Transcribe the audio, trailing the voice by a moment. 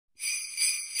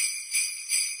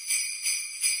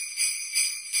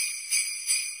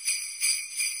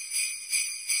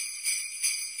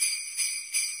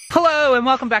and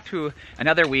welcome back to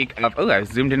another week of, oh, I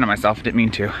zoomed in on myself, didn't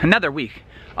mean to. Another week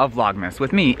of Vlogmas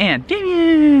with me and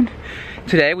Damien.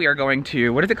 Today we are going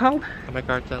to, what is it called? Comic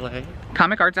Arts LA.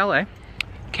 Comic Arts LA.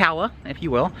 CALA, if you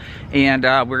will. And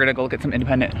we're gonna go look at some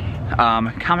independent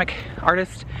comic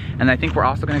artists. And I think we're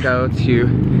also gonna go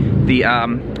to the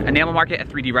enamel market at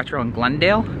 3D Retro in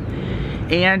Glendale.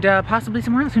 And possibly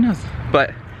somewhere else, who knows?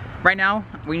 But right now,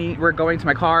 we're going to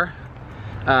my car.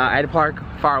 I had to park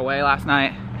far away last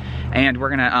night. And we're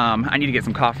gonna, I need to get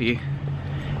some coffee.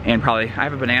 And probably, I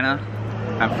have a banana.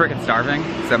 I'm freaking starving,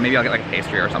 so maybe I'll get like a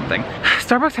pastry or something.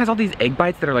 Starbucks has all these egg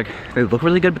bites that are like, they look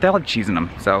really good, but they all have cheese in them,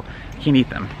 so you can't eat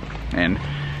them. And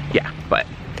yeah, but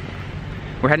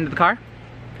we're heading to the car.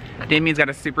 Damien's got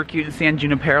a super cute San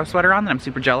Junipero sweater on that I'm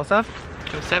super jealous of.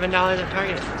 It was $7 at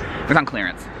Target. It's on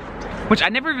clearance, which I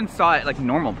never even saw at like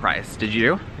normal price. Did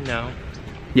you? No.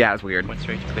 Yeah, it's weird. Went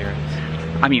straight to clearance.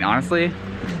 I mean, honestly,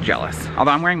 jealous.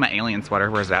 Although I'm wearing my alien sweater.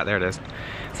 Where's that? There it is.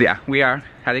 So yeah, we are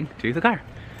heading to the car.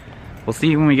 We'll see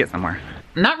you when we get somewhere.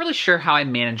 I'm not really sure how I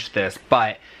managed this,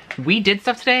 but we did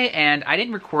stuff today and I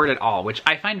didn't record at all, which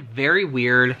I find very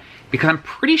weird because I'm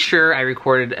pretty sure I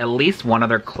recorded at least one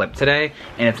other clip today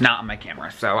and it's not on my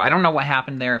camera. So I don't know what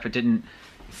happened there if it didn't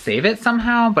save it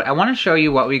somehow, but I want to show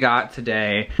you what we got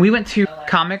today. We went to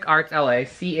Comic Arts LA,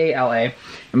 C-A-L-A,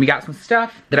 and we got some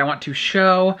stuff that I want to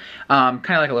show, kind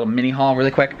of like a little mini haul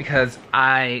really quick because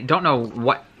I don't know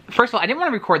what. First of all, I didn't want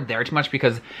to record there too much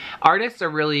because artists are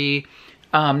really,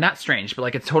 not strange, but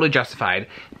like it's totally justified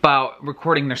about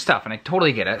recording their stuff and I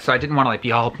totally get it. So I didn't want to like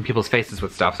be all up in people's faces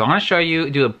with stuff. So I want to show you,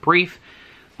 do a brief,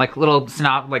 like little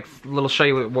show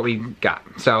you what we got.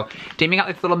 So Damien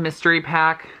got this little mystery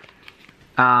pack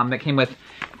that came with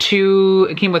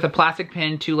a plastic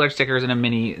pin, 2 large stickers, and a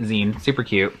mini zine. Super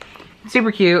cute.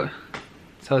 Super cute.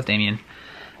 So is Damien.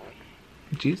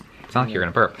 Jeez. Sounds like you're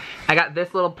gonna burp. I got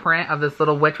this little print of this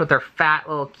little witch with her fat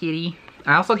little kitty.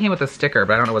 I also came with a sticker,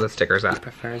 but I don't know where the sticker's at. He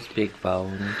prefers big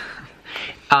bone.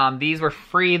 These were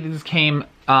free. These came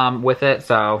with it,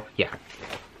 so yeah.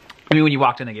 I mean, when you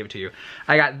walked in, they gave it to you.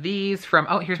 I got these from,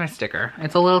 oh, here's my sticker.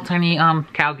 It's a little tiny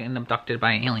cow getting abducted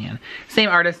by an alien. Same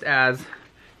artist as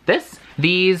this.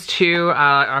 These two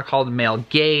are called Male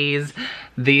Gaze.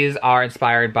 These are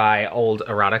inspired by old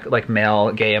erotic, like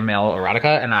gay and male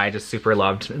erotica, and I just super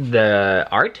loved the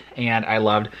art, and I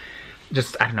loved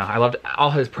I don't know, I loved all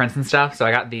his prints and stuff, so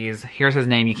I got these. Here's his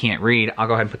name, you can't read. I'll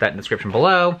go ahead and put that in the description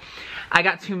below. I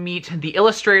got to meet the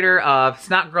illustrator of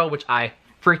Snot Girl, which I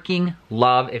freaking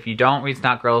love. If you don't read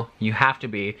Snot Girl, you have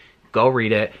to go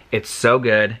read it. It's so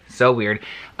good, so weird.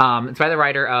 It's by the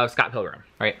writer of Scott Pilgrim,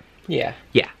 right? Yeah.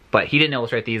 Yeah. But he didn't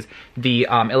illustrate these. The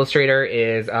illustrator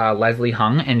is Leslie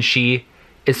Hung, and she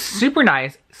is super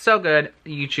nice, so good.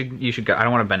 You should go. I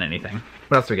don't want to bend anything.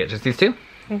 What else do we get? Just these two?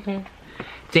 Mm-hmm.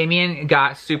 Damien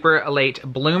got Super Late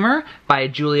Bloomer by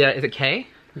Julia, is it Kay?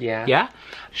 Yeah. Yeah?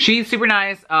 She's super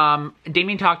nice.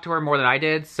 Damien talked to her more than I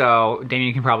did, so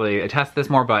Damien can probably attest to this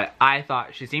more, but I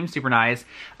thought she seemed super nice.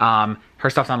 Her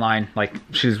stuff's online, like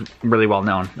she's really well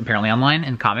known apparently online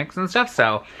in comics and stuff,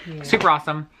 so yeah. Super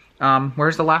awesome.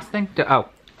 Where's the last thing? Oh,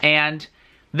 and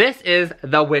this is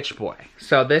The Witch Boy.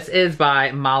 So this is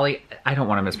by Molly, I don't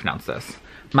want to mispronounce this.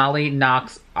 Molly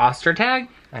Knox Ostertag?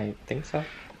 I think so.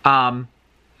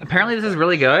 Apparently this is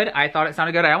really good. I thought it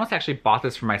sounded good. I almost actually bought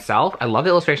this for myself. I love the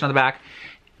illustration on the back.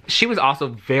 She was also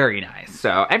very nice.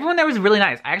 So everyone there was really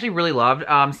nice. I actually really loved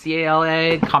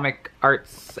CALA, Comic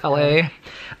Arts LA.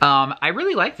 I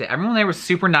really liked it. Everyone there was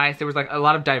super nice. There was like a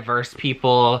lot of diverse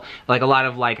people, like a lot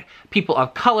of like people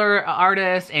of color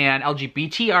artists and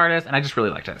LGBT artists, and I just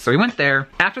really liked it. So we went there.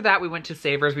 After that, we went to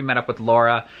Savers. We met up with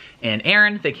Laura and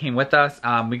Aaron. They came with us.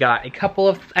 I got a couple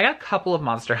of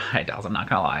Monster High dolls, I'm not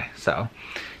gonna lie. So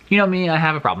you know me, I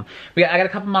have a problem. I got a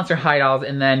couple Monster High dolls,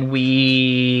 and then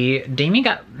Damien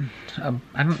got,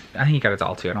 I think he got a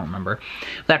doll too, I don't remember.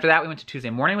 But after that, we went to Tuesday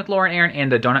Morning with Laura and Aaron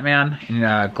and the Donut Man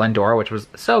in Glendora, which was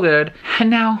so good. And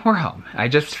now we're home. I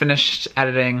just finished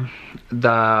editing the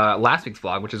last week's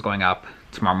vlog, which is going up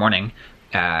tomorrow morning,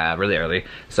 really early.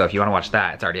 So if you wanna watch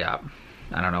that, it's already up.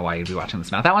 I don't know why you'd be watching this,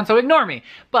 not that one, so ignore me.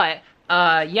 But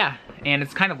yeah, and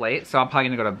it's kind of late, so I'm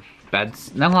probably gonna go to bed.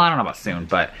 No, I don't know about soon,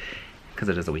 but because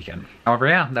it is a weekend. However,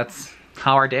 yeah, that's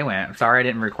how our day went. Sorry I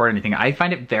didn't record anything. I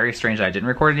find it very strange that I didn't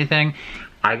record anything.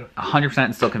 I'm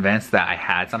 100% still convinced that I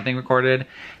had something recorded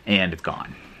and it's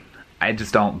gone. I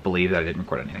just don't believe that I didn't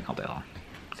record anything all day long.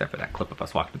 Except for that clip of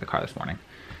us walking to the car this morning.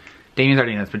 Damien's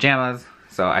already in his pajamas,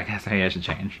 so I guess maybe I should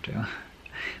change too.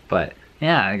 But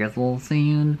yeah, I guess we'll see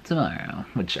you tomorrow.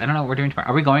 Which, I don't know what we're doing tomorrow.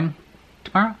 Are we going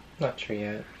tomorrow? Not sure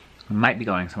yet. We might be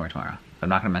going somewhere tomorrow. I'm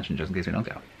not gonna mention just in case we don't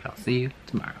go. I'll see you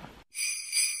tomorrow.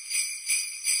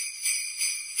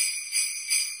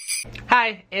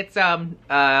 Hi, it's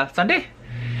Sunday.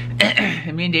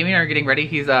 And me and Damien are getting ready.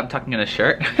 He's tucking in his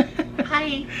shirt.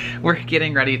 Hi. We're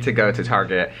getting ready to go to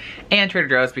Target and Trader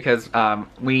Joe's because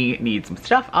we need some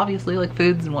stuff, obviously, like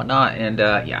foods and whatnot. And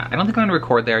yeah, I don't think I'm gonna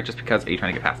record there just because, are you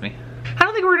trying to get past me? I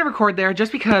don't think we're gonna record there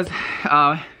just because,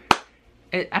 I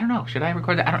don't know, should I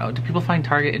record that? I don't know, do people find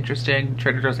Target interesting,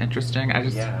 Trader Joe's interesting?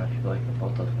 Yeah, people like the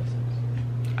photo business.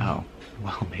 Oh,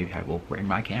 well, maybe I will bring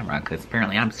my camera because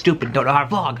apparently I'm stupid and don't know how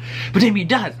to vlog, but Damien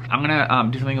does. I'm gonna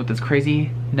do something with this crazy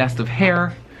nest of hair.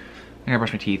 I'm gonna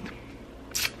brush my teeth,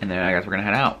 and then I guess we're gonna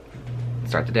head out,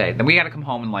 start the day. Then we gotta come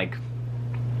home and like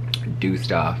do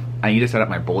stuff. I need to set up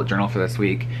my bullet journal for this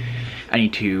week. I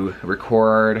need to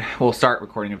record, we'll start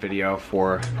recording a video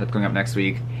for that's going up next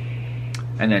week.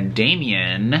 And then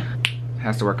Damien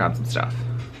has to work on some stuff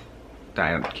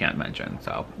that I can't mention.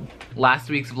 So last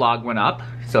week's vlog went up,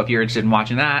 so if you're interested in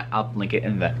watching that, I'll link it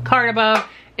in the card above.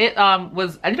 It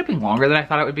ended up being longer than I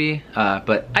thought it would be,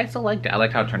 but I still liked it. I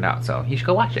liked how it turned out, so you should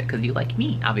go watch it because you like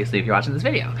me, obviously, if you're watching this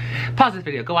video. Pause this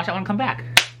video, go watch that one, come back.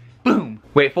 Boom.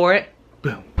 Wait for it.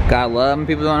 Boom. Gotta love when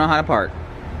people don't know how to park.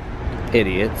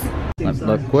 Idiots.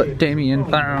 Look what Damien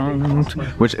found.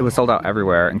 Which it was sold out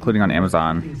everywhere, including on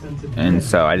Amazon. And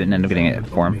so I didn't end up getting it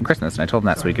for him for Christmas. And I told him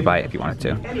that so he could buy it if he wanted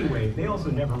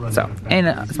to. So, and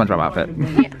a SpongeBob outfit.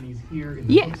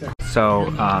 Yeah. So,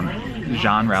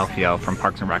 Jean Ralphio from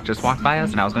Parks and Rec just walked by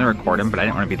us and I was gonna record him, but I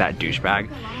didn't want to be that douchebag.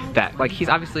 That, like, he's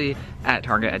obviously at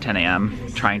Target at 10 a.m.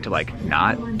 trying to, like,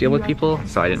 not deal with people,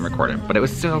 so I didn't record him. But it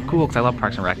was so cool because I love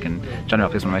Parks and Rec and Jean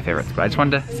Ralphio is one of my favorites. But I just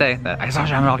wanted to say that I saw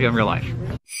Jean Ralphio in real life.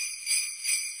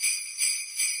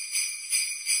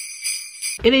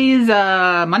 It is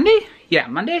Monday? Yeah,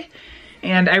 Monday.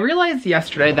 And I realized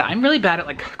yesterday that I'm really bad at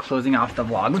like closing off the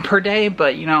vlogs per day,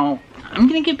 but you know, I'm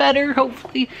gonna get better,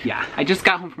 hopefully. Yeah, I just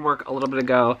got home from work a little bit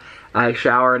ago. I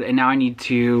showered and now I need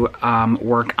to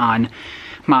work on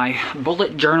my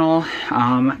bullet journal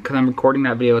because I'm recording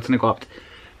that video. It's gonna go up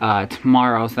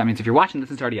tomorrow, so that means if you're watching this,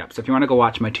 it's already up. So if you wanna go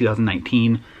watch my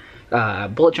 2019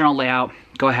 bullet journal layout,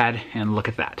 go ahead and look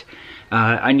at that.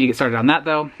 I need to get started on that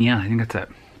though. Yeah, I think that's it.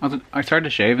 I started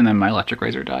to shave and then my electric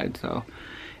razor died, so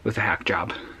it was a hack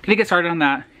job. Gonna get started on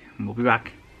that, and we'll be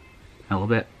back in a little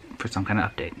bit for some kind of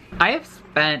update. I have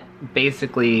spent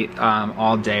basically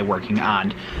all day working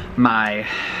on my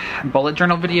bullet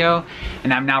journal video,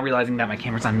 and I'm now realizing that my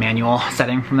camera's on manual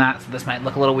setting from that, so this might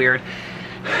look a little weird.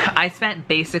 I spent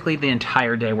basically the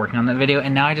entire day working on that video,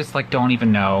 and now I just like don't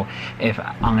even know if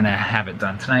I'm gonna have it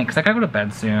done tonight because I gotta go to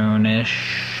bed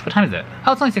soon-ish. What time is it?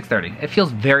 Oh, it's only 6:30. It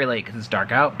feels very late because it's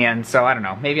dark out, and so I don't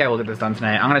know. Maybe I will get this done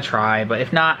tonight. I'm gonna try, but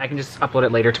if not, I can just upload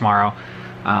it later tomorrow.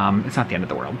 It's not the end of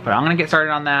the world, but I'm gonna get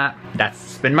started on that.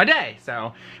 That's been my day,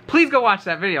 so please go watch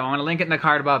that video. I'm gonna link it in the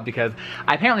card above because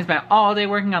I apparently spent all day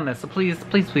working on this, so please,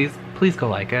 please, please, please go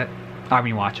like it. I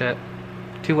mean, watch it.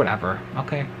 Do whatever,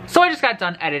 okay? So I just got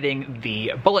done editing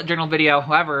the bullet journal video.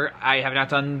 However, I have not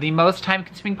done the most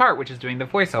time-consuming part, which is doing the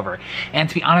voiceover. And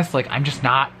to be honest, like, I'm just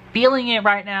not feeling it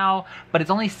right now, but it's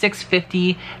only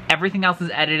 6:50. Everything else is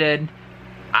edited.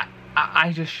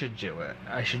 I just should do it.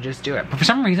 I should just do it. But for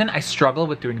some reason, I struggle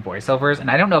with doing voiceovers, and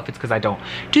I don't know if it's because I don't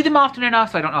do them often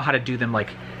enough, so I don't know how to do them,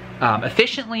 like,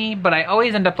 efficiently, but I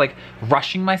always end up, like,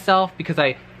 rushing myself because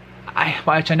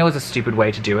which I know is a stupid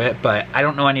way to do it, but I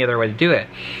don't know any other way to do it,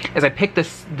 is I pick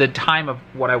the time of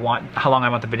what I want, how long I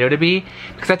want the video to be,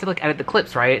 because I have to like edit the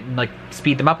clips, right, and like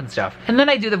speed them up and stuff. And then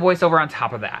I do the voiceover on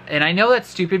top of that. And I know that's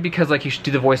stupid because like you should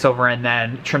do the voiceover and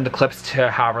then trim the clips to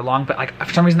however long, but like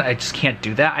for some reason I just can't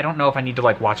do that. I don't know if I need to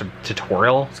like watch a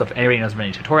tutorial, so if anybody knows of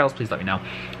any tutorials, please let me know.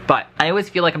 But I always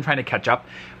feel like I'm trying to catch up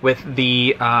with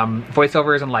the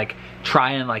voiceovers and like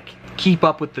try and like keep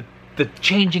up with the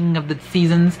changing of the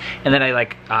seasons, and then I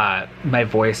like my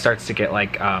voice starts to get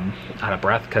like out of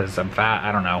breath because I'm fat.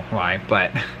 I don't know why, but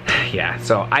yeah,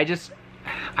 so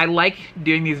I like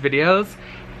doing these videos,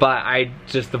 but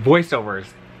the voiceovers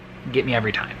get me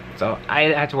every time, so I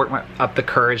had to work up the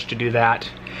courage to do that.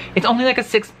 It's only like a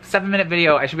 6-7 minute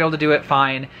video. I should be able to do it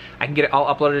fine. I can get it all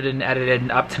uploaded and edited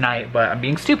and up tonight, but I'm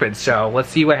being stupid, so let's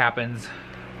see what happens.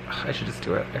 I should just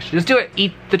do it. I should just do it.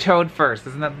 Eat the toad first.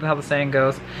 Isn't that how the saying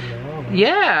goes? No.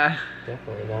 Yeah.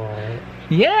 Definitely not.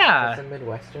 Yeah. It's a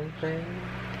Midwestern thing.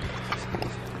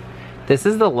 This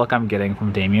is the look I'm getting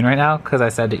from Damien right now because I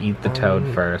said to eat the toad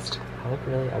first. I look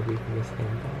really ugly from this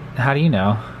angle. How do you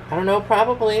know? I don't know,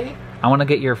 probably. I want to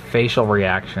get your facial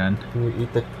reaction. Can you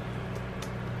eat the...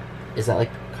 Is that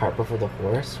like cart before the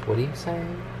horse? What are you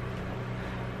saying?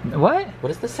 What? What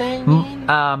does the saying mean?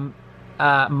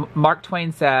 Mark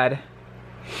Twain said,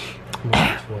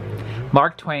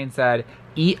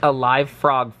 eat a live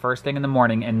frog first thing in the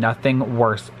morning and nothing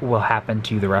worse will happen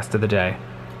to you the rest of the day.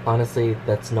 Honestly,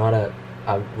 that's not a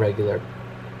regular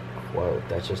quote.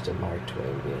 That's just a Mark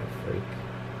Twain being a freak.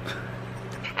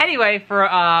 Anyway,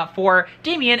 for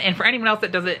Damien and for anyone else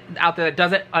that out there that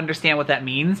doesn't understand what that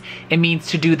means, it means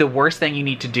to do the worst thing you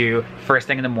need to do first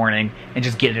thing in the morning and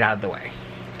just get it out of the way.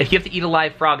 If you have to eat a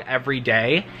live frog every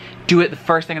day, do it the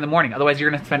first thing in the morning. Otherwise, you're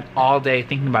gonna spend all day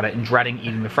thinking about it and dreading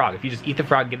eating the frog. If you just eat the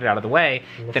frog, get it out of the way,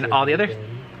 then all the other...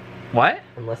 What?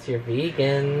 Unless you're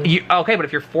vegan. Okay, but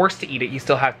if you're forced to eat it, you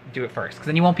still have to do it first, because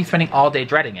then you won't be spending all day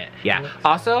dreading it. Yeah.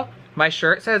 Also, my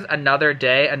shirt says another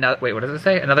day, wait, what does it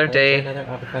say? Another day, another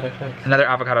avocado toast. Another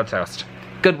avocado toast.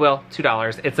 Goodwill,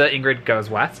 $2. It's a Ingrid Goes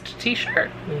West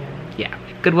t-shirt. Yeah.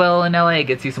 Goodwill in LA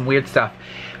gets you some weird stuff.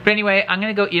 But anyway, I'm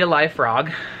gonna go eat a live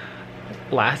frog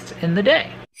last in the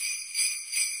day.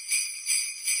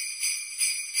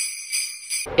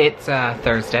 It's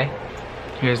Thursday.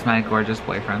 Here's my gorgeous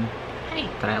boyfriend. Hey.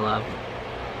 That I love.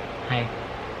 Hi.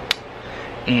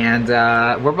 And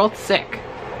we're both sick.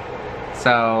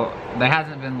 So there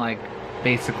hasn't been like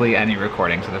basically any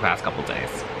recordings for the past couple days.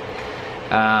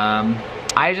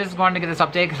 I just wanted to get this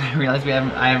update because I realized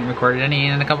I haven't recorded any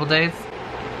in a couple days.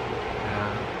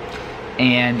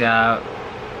 And are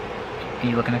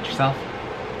you looking at yourself?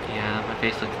 Yeah, my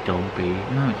face looks dumpy.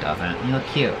 No, it doesn't. You look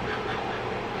cute.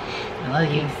 I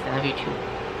love you. I love you too.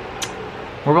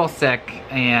 We're both sick,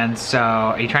 and so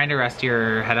are you trying to rest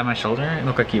your head on my shoulder? It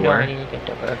looked like you were. I need to get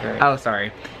the burger. Oh,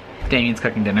 sorry. Damien's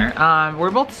cooking dinner.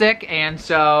 We're both sick, and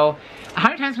so how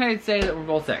many times can I say that we're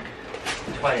both sick?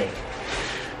 20.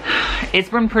 It's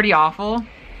been pretty awful.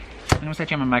 I'm gonna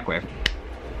set you on my microwave.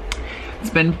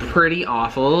 It's been pretty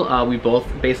awful. We both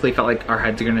basically felt like our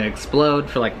heads are gonna explode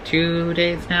for like 2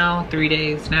 days now, 3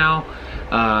 days now.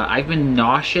 I've been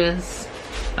nauseous.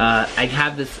 I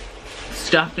have this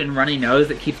stuffed and runny nose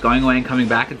that keeps going away and coming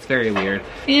back. It's very weird.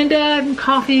 And I'm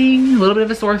coughing, a little bit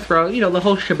of a sore throat, you know, the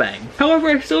whole shebang. However,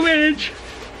 I still managed,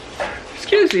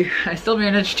 I still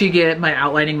managed to get my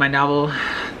outlining my novel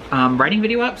writing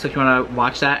video up. So if you want to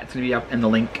watch that, it's gonna be up in the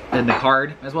link in the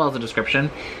card as well as the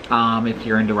description. If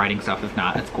you're into writing stuff, if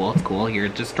not, it's cool. You're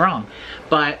just strong.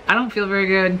 But I don't feel very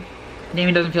good.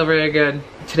 Damien doesn't feel very good.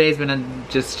 Today's been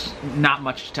just not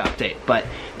much to update. But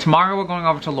tomorrow we're going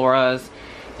over to Laura's,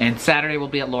 and Saturday we'll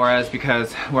be at Laura's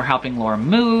because we're helping Laura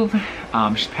move.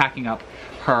 She's packing up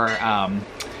her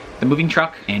the moving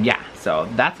truck, and yeah, so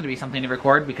that's gonna be something to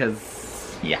record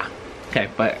because yeah. Okay,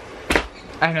 but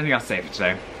I have nothing else to say for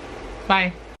today.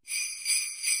 Bye.